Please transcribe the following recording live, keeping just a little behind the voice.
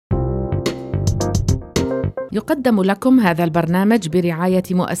يقدم لكم هذا البرنامج برعاية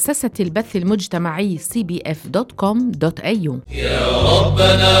مؤسسة البث المجتمعي cbf.com.au. يا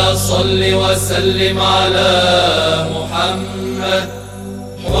ربنا صل وسلم على محمد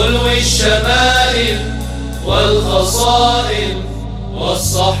حلو الشمائل والخصائل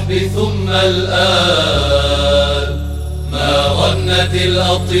والصحب ثم الآل. ما غنت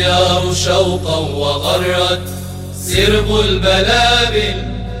الأطيار شوقا وغرت سرب البلابل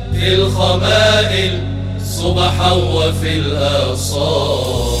في الخمائل صبحا وفي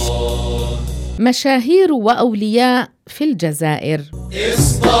الآصال. مشاهير وأولياء في الجزائر.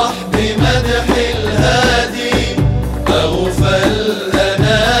 اصطح بمدح الهادي أوفى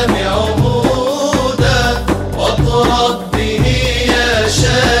الأنام عهودا واطرب به يا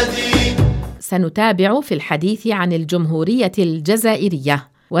شادي. سنتابع في الحديث عن الجمهورية الجزائرية،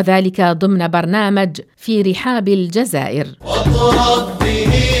 وذلك ضمن برنامج في رحاب الجزائر. واطرب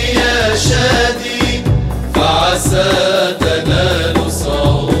به يا شادي فعسى تنال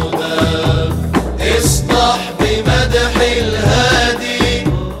صعودا. اصطح بمدح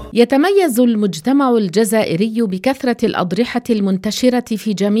الهادي. يتميز المجتمع الجزائري بكثرة الأضرحة المنتشرة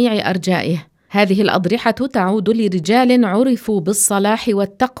في جميع أرجائه. هذه الأضرحة تعود لرجال عرفوا بالصلاح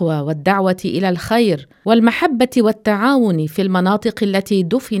والتقوى والدعوة إلى الخير والمحبة والتعاون في المناطق التي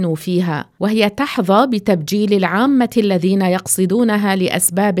دفنوا فيها، وهي تحظى بتبجيل العامة الذين يقصدونها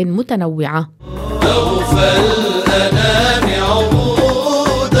لأسباب متنوعة. أوفى الأنام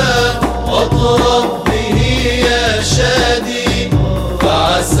عهودا واطرب به يا شادي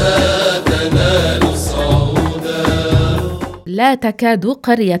فعسى تنال صعودا. لا تكاد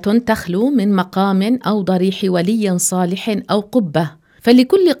قرية تخلو من مقام أو ضريح ولي صالح أو قبة،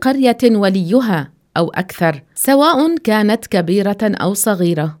 فلكل قرية وليها أو أكثر، سواء كانت كبيرة أو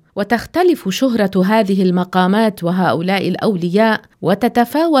صغيرة. وتختلف شهرة هذه المقامات وهؤلاء الأولياء،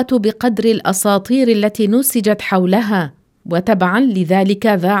 وتتفاوت بقدر الأساطير التي نسجت حولها، وتبعاً لذلك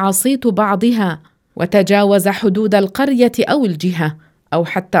ذاع صيت بعضها وتجاوز حدود القرية أو الجهة، أو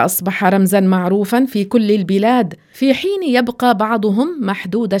حتى أصبح رمزاً معروفاً في كل البلاد، في حين يبقى بعضهم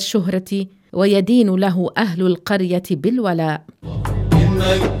محدود الشهرة ويدين له أهل القرية بالولاء. من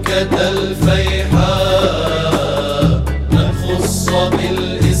مكة الفيحاء من خص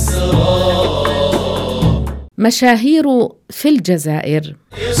بالإسراء. مشاهير في الجزائر.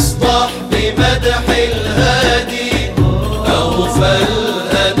 اصطح بمدح الهادي أوفى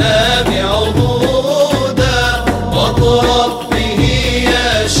الأنام عهودا واطرب به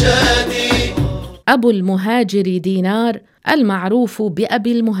يا شادي. أبو المهاجر دينار المعروف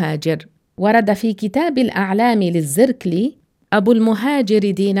بأبي المهاجر. ورد في كتاب الأعلام للزركلي: أبو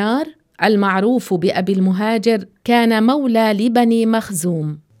المهاجر دينار المعروف بأبي المهاجر كان مولى لبني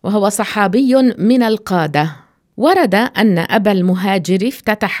مخزوم، وهو صحابي من القادة. ورد أن أبا المهاجر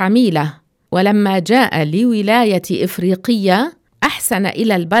افتتح ميله، ولما جاء لولاية إفريقية أحسن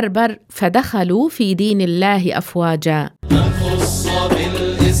إلى البربر فدخلوا في دين الله أفواجا. من خص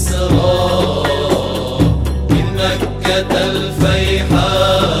بالإسراء من مكة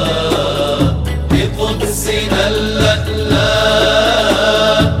الفيحاء بقدسنا اللألاء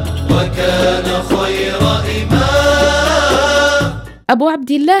وكان خير إمام. أبو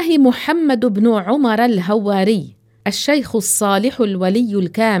عبد الله محمد بن عمر الهواري، الشيخ الصالح الولي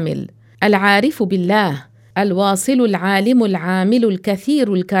الكامل العارف بالله الواصل العالم العامل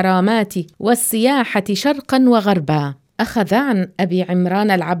الكثير الكرامات والسياحة شرقا وغربا، أخذ عن أبي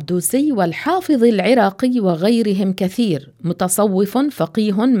عمران العبدوسي والحافظ العراقي وغيرهم كثير، متصوف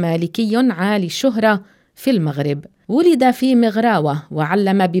فقيه مالكي عالي الشهرة في المغرب. ولد في مغراوة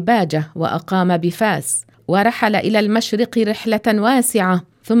وعلم بباجة وأقام بفاس، ورحل إلى المشرق رحلة واسعة،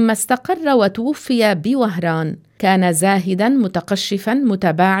 ثم استقر وتوفي بوهران. كان زاهداً متقشفاً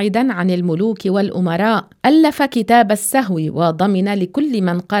متباعداً عن الملوك والأمراء. ألف كتاب السهو وضمن لكل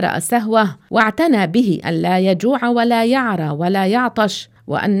من قرأ سهوه، واعتنى به أن لا يجوع ولا يعرى ولا يعطش،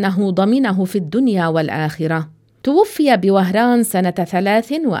 وأنه ضمنه في الدنيا والآخرة. توفي بوهران سنة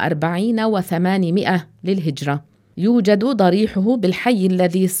 43 و800 للهجرة. يوجد ضريحه بالحي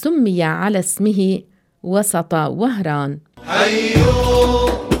الذي سمي على اسمه وسط وهران. حي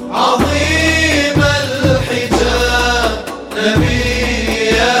عظيم الحجاب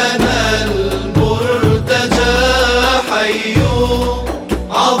نبينا المرتجى. حي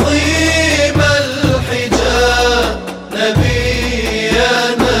عظيم الحجاب نبينا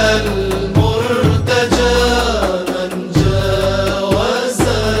المرتجى. من جاوز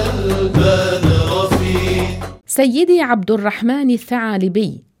البدر فيه. سيدي عبد الرحمن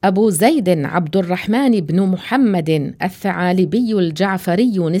الثعالبي أبو زيد عبد الرحمن بن محمد الثعالبي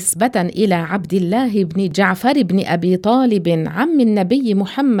الجعفري نسبة إلى عبد الله بن جعفر بن أبي طالب عم النبي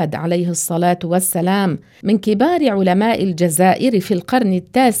محمد عليه الصلاة والسلام، من كبار علماء الجزائر في القرن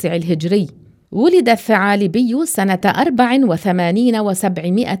التاسع الهجري. ولد الثعالبي سنة 84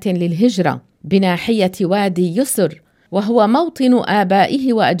 و700 للهجرة بناحية وادي يسر، وهو موطن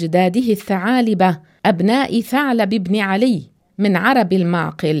آبائه وأجداده الثعالبة أبناء ثعلب بن علي من عرب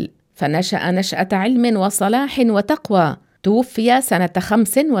المعقل، فنشأ نشأة علم وصلاح وتقوى. توفي سنة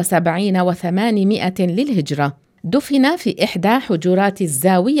 75 و800 للهجرة. دفن في إحدى حجرات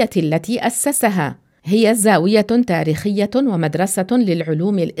الزاوية التي أسسها، هي زاوية تاريخية ومدرسة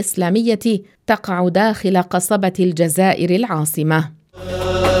للعلوم الإسلامية تقع داخل قصبة الجزائر العاصمة.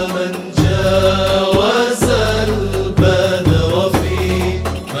 من جاوز البدر في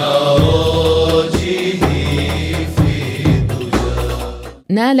معراجه في الدجى.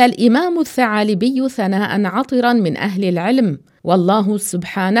 نال الإمام الثعالبي ثناء عطرا من أهل العلم، والله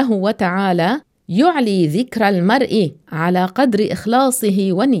سبحانه وتعالى يعلي ذكر المرء على قدر إخلاصه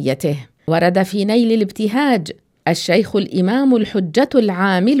ونيته. ورد في نيل الابتهاج الشيخ الإمام الحجة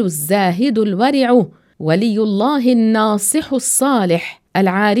العامل الزاهد الورع ولي الله الناصح الصالح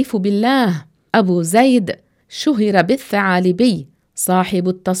العارف بالله أبو زيد، شهر بالثعالبي، صاحب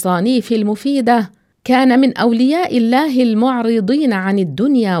التصانيف المفيدة، كان من أولياء الله المعرضين عن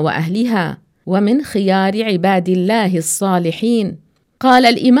الدنيا وأهلها، ومن خيار عباد الله الصالحين. قال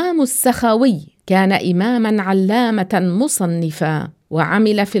الإمام السخاوي: كان إماماً علامة مصنفاً،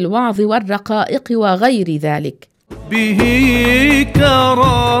 وعمل في الوعظ والرقائق وغير ذلك. به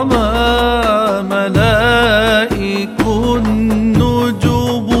كرما ملائك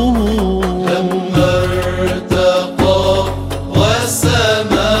نجوبه لما ارتقى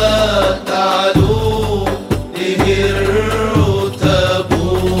والسماء تعلو به الرتب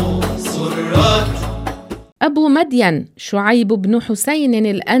سرت. أبو مدين شعيب بن حسين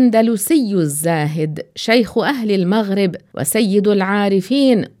الأندلسي الزاهد، شيخ أهل المغرب وسيد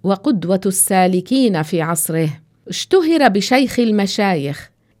العارفين وقدوة السالكين في عصره، اشتهر بشيخ المشايخ،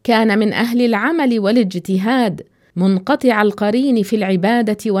 كان من أهل العمل والاجتهاد، منقطع القرين في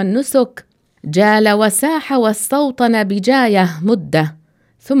العبادة والنسك، جال وساح واستوطن بجاية مدة،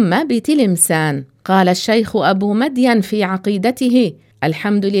 ثم بتلمسان. قال الشيخ أبو مدين في عقيدته: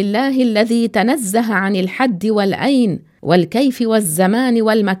 الحمد لله الذي تنزه عن الحد والأين والكيف والزمان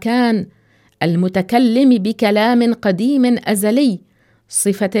والمكان، المتكلم بكلام قديم أزلي،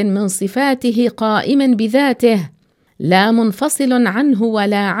 صفة من صفاته قائم بذاته، لا منفصل عنه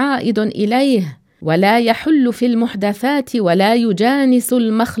ولا عائد إليه، ولا يحل في المحدثات ولا يجانس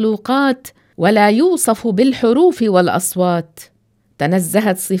المخلوقات، ولا يوصف بالحروف والأصوات.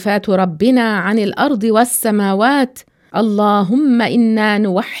 تنزهت صفات ربنا عن الأرض والسماوات. اللهم إنا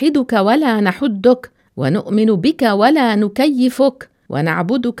نوحدك ولا نحدك، ونؤمن بك ولا نكيفك،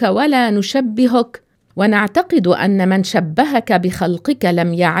 ونعبدك ولا نشبهك، ونعتقد أن من شبهك بخلقك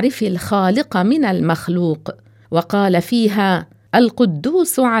لم يعرف الخالق من المخلوق. وقال فيها: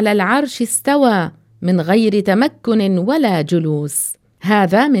 القدوس على العرش استوى من غير تمكن ولا جلوس.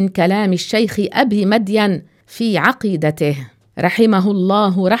 هذا من كلام الشيخ أبي مدين في عقيدته، رحمه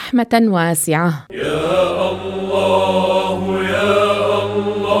الله رحمة واسعة. يا الله يا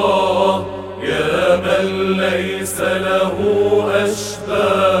الله يا من ليس له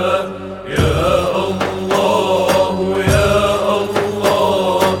أشباه، يا الله يا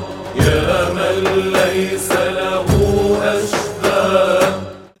الله يا من ليس له أشباه.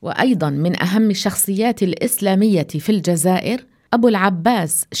 وأيضا من أهم الشخصيات الإسلامية في الجزائر أبو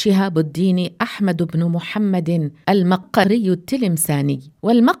العباس شهاب الدين أحمد بن محمد المقري التلمساني،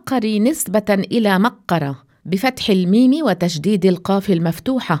 والمقري نسبة إلى مقرة بفتح الميم وتشديد القاف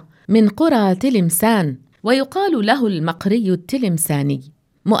المفتوحة، من قرى تلمسان، ويقال له المقري التلمساني.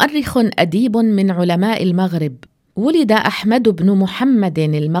 مؤرخ أديب من علماء المغرب. ولد أحمد بن محمد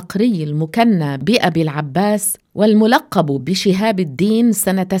المقري المكنى بأبي العباس والملقب بشهاب الدين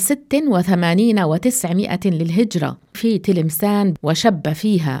سنة 86 و900 للهجرة في تلمسان، وشب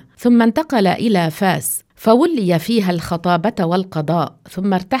فيها، ثم انتقل إلى فاس فولي فيها الخطابة والقضاء،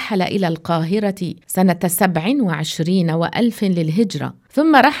 ثم ارتحل إلى القاهرة سنة 27 و1000 للهجرة،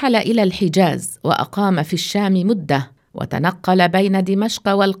 ثم رحل إلى الحجاز وأقام في الشام مدة، وتنقل بين دمشق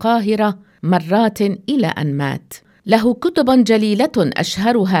والقاهرة مرات إلى أن مات. له كتب جليلة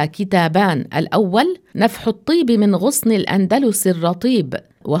أشهرها كتابان: الأول نفح الطيب من غصن الأندلس الرطيب،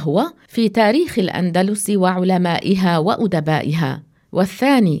 وهو في تاريخ الأندلس وعلمائها وأدبائها،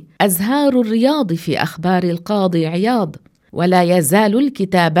 والثاني أزهار الرياض في أخبار القاضي عياض، ولا يزال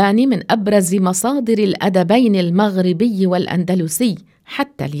الكتابان من أبرز مصادر الأدبين المغربي والأندلسي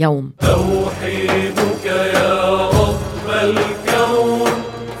حتى اليوم. توحيدك يا رب الكون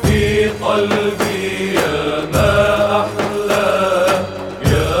في قلبي يا ما أحلى،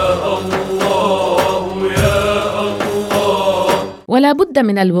 يا الله يا الله. ولا بد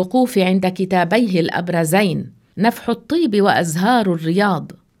من الوقوف عند كتابيه الأبرزين نفح الطيب وأزهار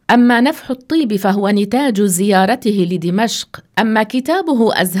الرياض. أما نفح الطيب فهو نتاج زيارته لدمشق، أما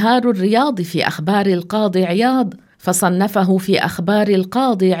كتابه أزهار الرياض في أخبار القاضي عياض فصنفه في أخبار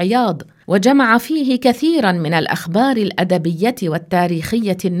القاضي عياض، وجمع فيه كثيراً من الأخبار الأدبية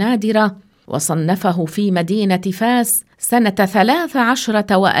والتاريخية النادرة، وصنفه في مدينة فاس سنة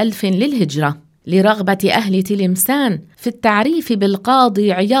 13 وألف للهجرة، لرغبة أهل تلمسان في التعريف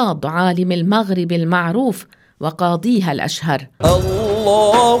بالقاضي عياض عالم المغرب المعروف وقاضيها الأشهر.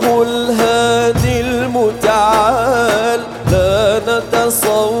 الله الهادي المتعال لا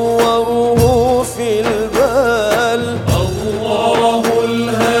نتصوره في البال، الله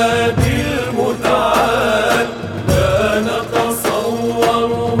الهادي المتعال لا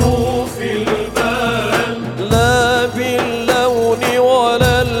نتصوره في البال، لا باللون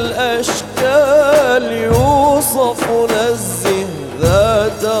ولا الأشكال يوصف نزه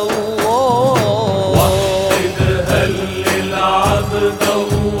ذات الله.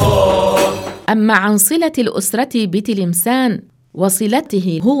 أما عن صلة الأسرة بتلمسان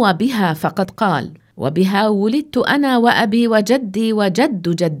وصلته هو بها فقد قال: وبها ولدت أنا وأبي وجدي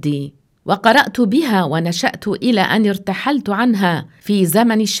وجد جدي، وقرأت بها ونشأت إلى أن ارتحلت عنها في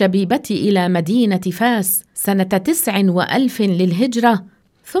زمن الشبيبة إلى مدينة فاس سنة 9 وألف للهجرة،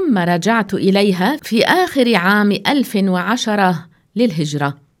 ثم رجعت إليها في آخر عام 1010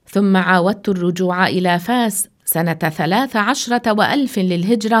 للهجرة، ثم عاودت الرجوع إلى فاس سنة 13 وألف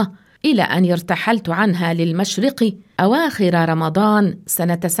للهجرة إلى أن ارتحلت عنها للمشرق أواخر رمضان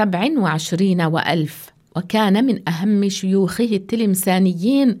سنة 27 وألف. وكان من أهم شيوخه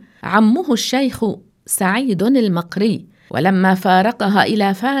التلمسانيين عمه الشيخ سعيد المقري، ولما فارقها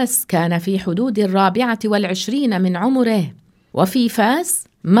إلى فاس كان في حدود 24 من عمره، وفي فاس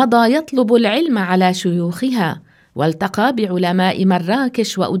مضى يطلب العلم على شيوخها، والتقى بعلماء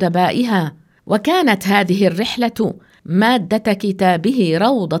مراكش وأدبائها، وكانت هذه الرحلة مادة كتابه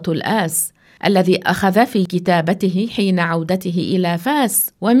روضة الآس الذي أخذ في كتابته حين عودته إلى فاس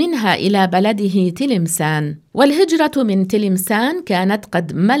ومنها إلى بلده تلمسان. والهجرة من تلمسان كانت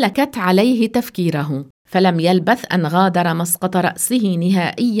قد ملكت عليه تفكيره، فلم يلبث أن غادر مسقط رأسه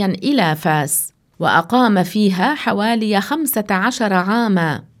نهائياً إلى فاس، وأقام فيها حوالي 15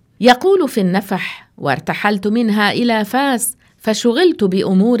 عاماً. يقول في النفح: وارتحلت منها إلى فاس فشغلت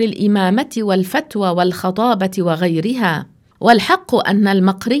بأمور الإمامة والفتوى والخطابة وغيرها. والحق أن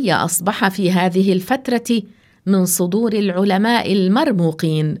المقري أصبح في هذه الفترة من صدور العلماء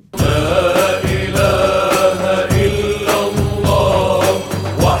المرموقين. لا إله إلا الله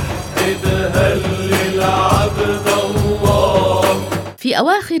وحد هلل عبد الله. في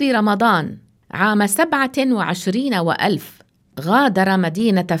أواخر رمضان عام 27 وألف غادر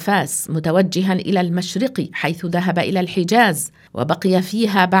مدينة فاس متوجها إلى المشرق، حيث ذهب إلى الحجاز وبقي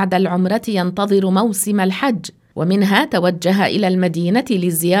فيها بعد العمرة ينتظر موسم الحج، ومنها توجه إلى المدينة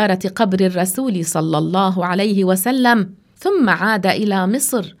لزيارة قبر الرسول صلى الله عليه وسلم، ثم عاد إلى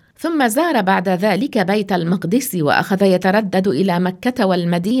مصر، ثم زار بعد ذلك بيت المقدس، وأخذ يتردد إلى مكة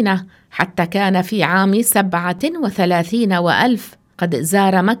والمدينة حتى كان في عام 37 وألف قد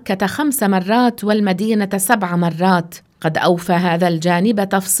زار مكة 5 مرات والمدينة 7 مرات. قد أوفى هذا الجانب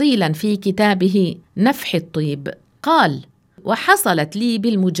تفصيلا في كتابه نفح الطيب. قال: وحصلت لي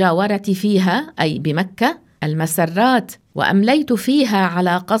بالمجاورة فيها أي بمكة المسرات، وأمليت فيها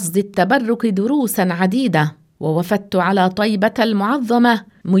على قصد التبرك دروسا عديدة، ووفدت على طيبة المعظمة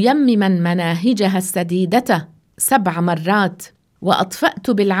ميمما مناهجها السديدة 7 مرات، وأطفأت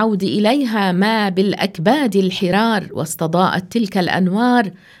بالعود إليها ما بالأكباد الحرار، واستضاءت تلك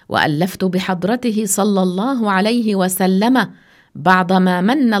الأنوار، وألفت بحضرته صلى الله عليه وسلم بعض ما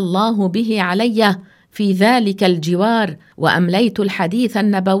من الله به علي في ذلك الجوار، وأمليت الحديث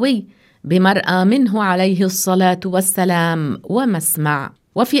النبوي بمرأى منه عليه الصلاة والسلام ومسمع.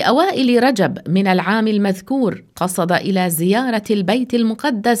 وفي أوائل رجب من العام المذكور قصد إلى زيارة البيت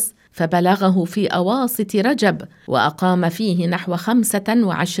المقدس، فبلغه في أواسط رجب، وأقام فيه نحو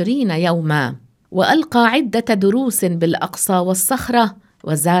 25 يوما، وألقى عدة دروس بالأقصى والصخرة،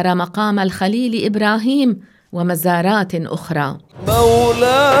 وزار مقام الخليل إبراهيم ومزارات أخرى.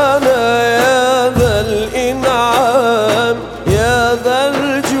 مولانا يا ذا الإنعام يا ذا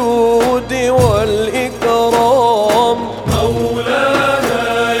الجود والإكرام،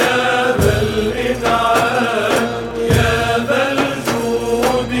 مولانا يا ذا الإنعام يا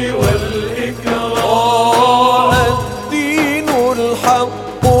والمجد والإكرام. الدين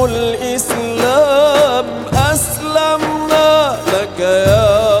الحق الإسلام، أسلمنا لك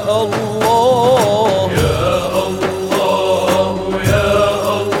يا الله يا الله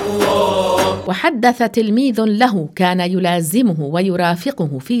يا الله. وحدث تلميذ له كان يلازمه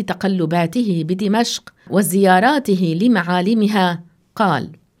ويرافقه في تقلباته بدمشق وزياراته لمعالمها، قال: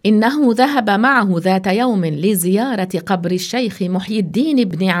 إنه ذهب معه ذات يوم لزيارة قبر الشيخ محي الدين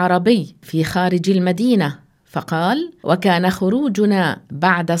بن عربي في خارج المدينة، فقال: وكان خروجنا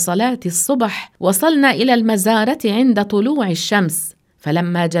بعد صلاة الصبح، وصلنا إلى المزارة عند طلوع الشمس،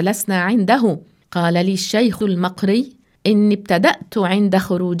 فلما جلسنا عنده قال لي الشيخ المقري: إني ابتدأت عند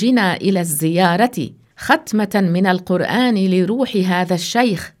خروجنا إلى الزيارة ختمة من القرآن لروح هذا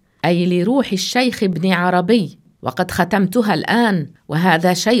الشيخ، أي لروح الشيخ ابن عربي، وقد ختمتها الآن،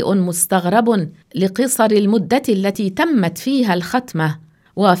 وهذا شيء مستغرب لقصر المدة التي تمت فيها الختمة.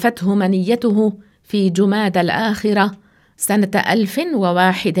 وافته منيته في جمادى الآخرة سنة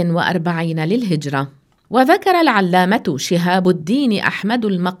 1041 للهجرة. وذكر العلامة شهاب الدين أحمد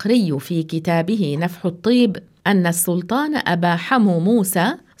المقري في كتابه نفح الطيب أن السلطان أبا حمو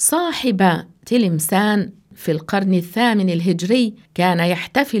موسى صاحب تلمسان في القرن الثامن الهجري كان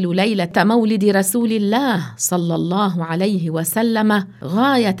يحتفل ليلة مولد رسول الله صلى الله عليه وسلم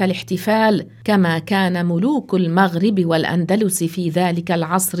غاية الاحتفال، كما كان ملوك المغرب والأندلس في ذلك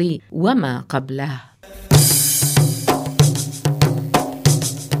العصر وما قبله.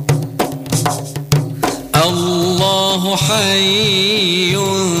 الله حي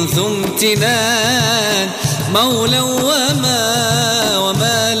ذو امتنان، مولى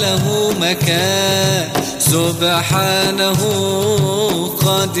وما له مكان، سبحانه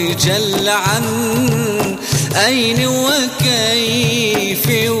قد جل عن أين وكيف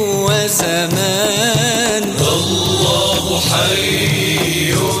وزمان. الله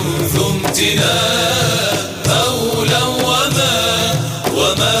حي ذو امتنان، مولى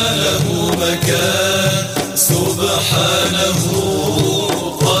وما له مكان، سبحانه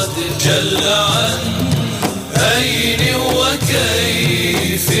قد جل عن أين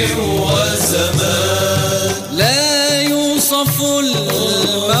وكيف وزمان. لا يوصف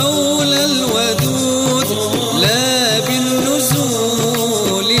المولى الودود لا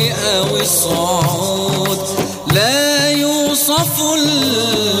بالنزول أو الصعود، لا يوصف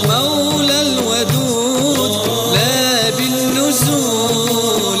المولى الودود لا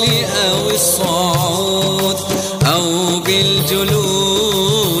بالنزول أو الصعود، أو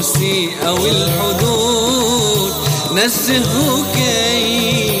بالجلوس أو الحدود، نزهه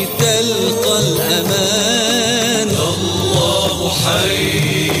كي تلقى الأمان. الله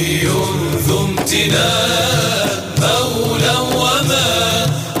حي ذو امتنان، مولى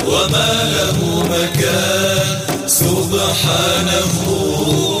وما له مكان، سبحانه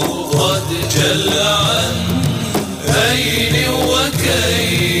قد جل عن أين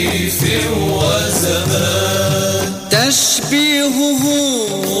وكيف وزمان. تشبيهه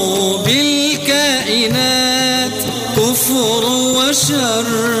بالكائنات كفر وشر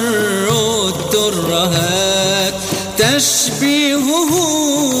الترهات، تشبيهه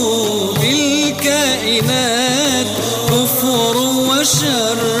بالكائنات كفر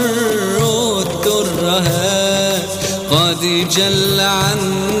وشر الترهات، قد جل عن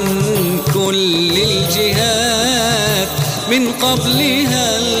كل الجهات، من قبلها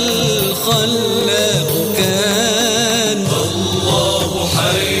الخلاق كان. الله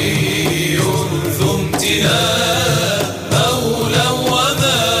حي ذو امتنان، مولى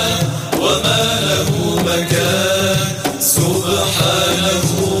وما له مكان، سبحانه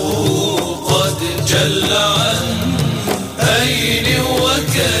قد جل عن أين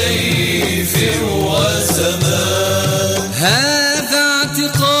وكيف وزمان. هذا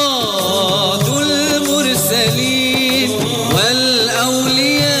اعتقاد المرسلين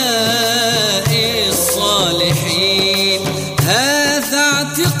والأولياء الصالحين، هذا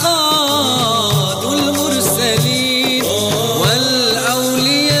اعتقاد المرسلين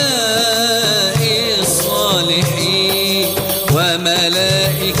والأولياء الصالحين،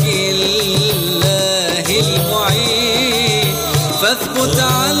 وملائك الله المعين، فاثبت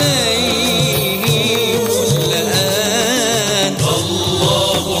عليه كل آن.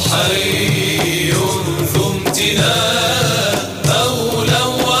 الله حي ذو امتنان، مولى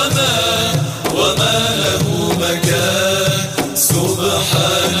وما له مكان،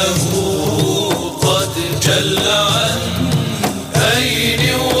 سبحانه قد جل عن أين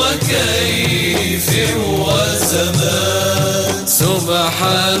وكيف وزمان.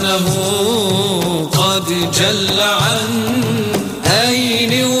 سبحانه قد جل عن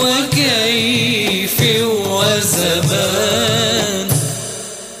أين وكيف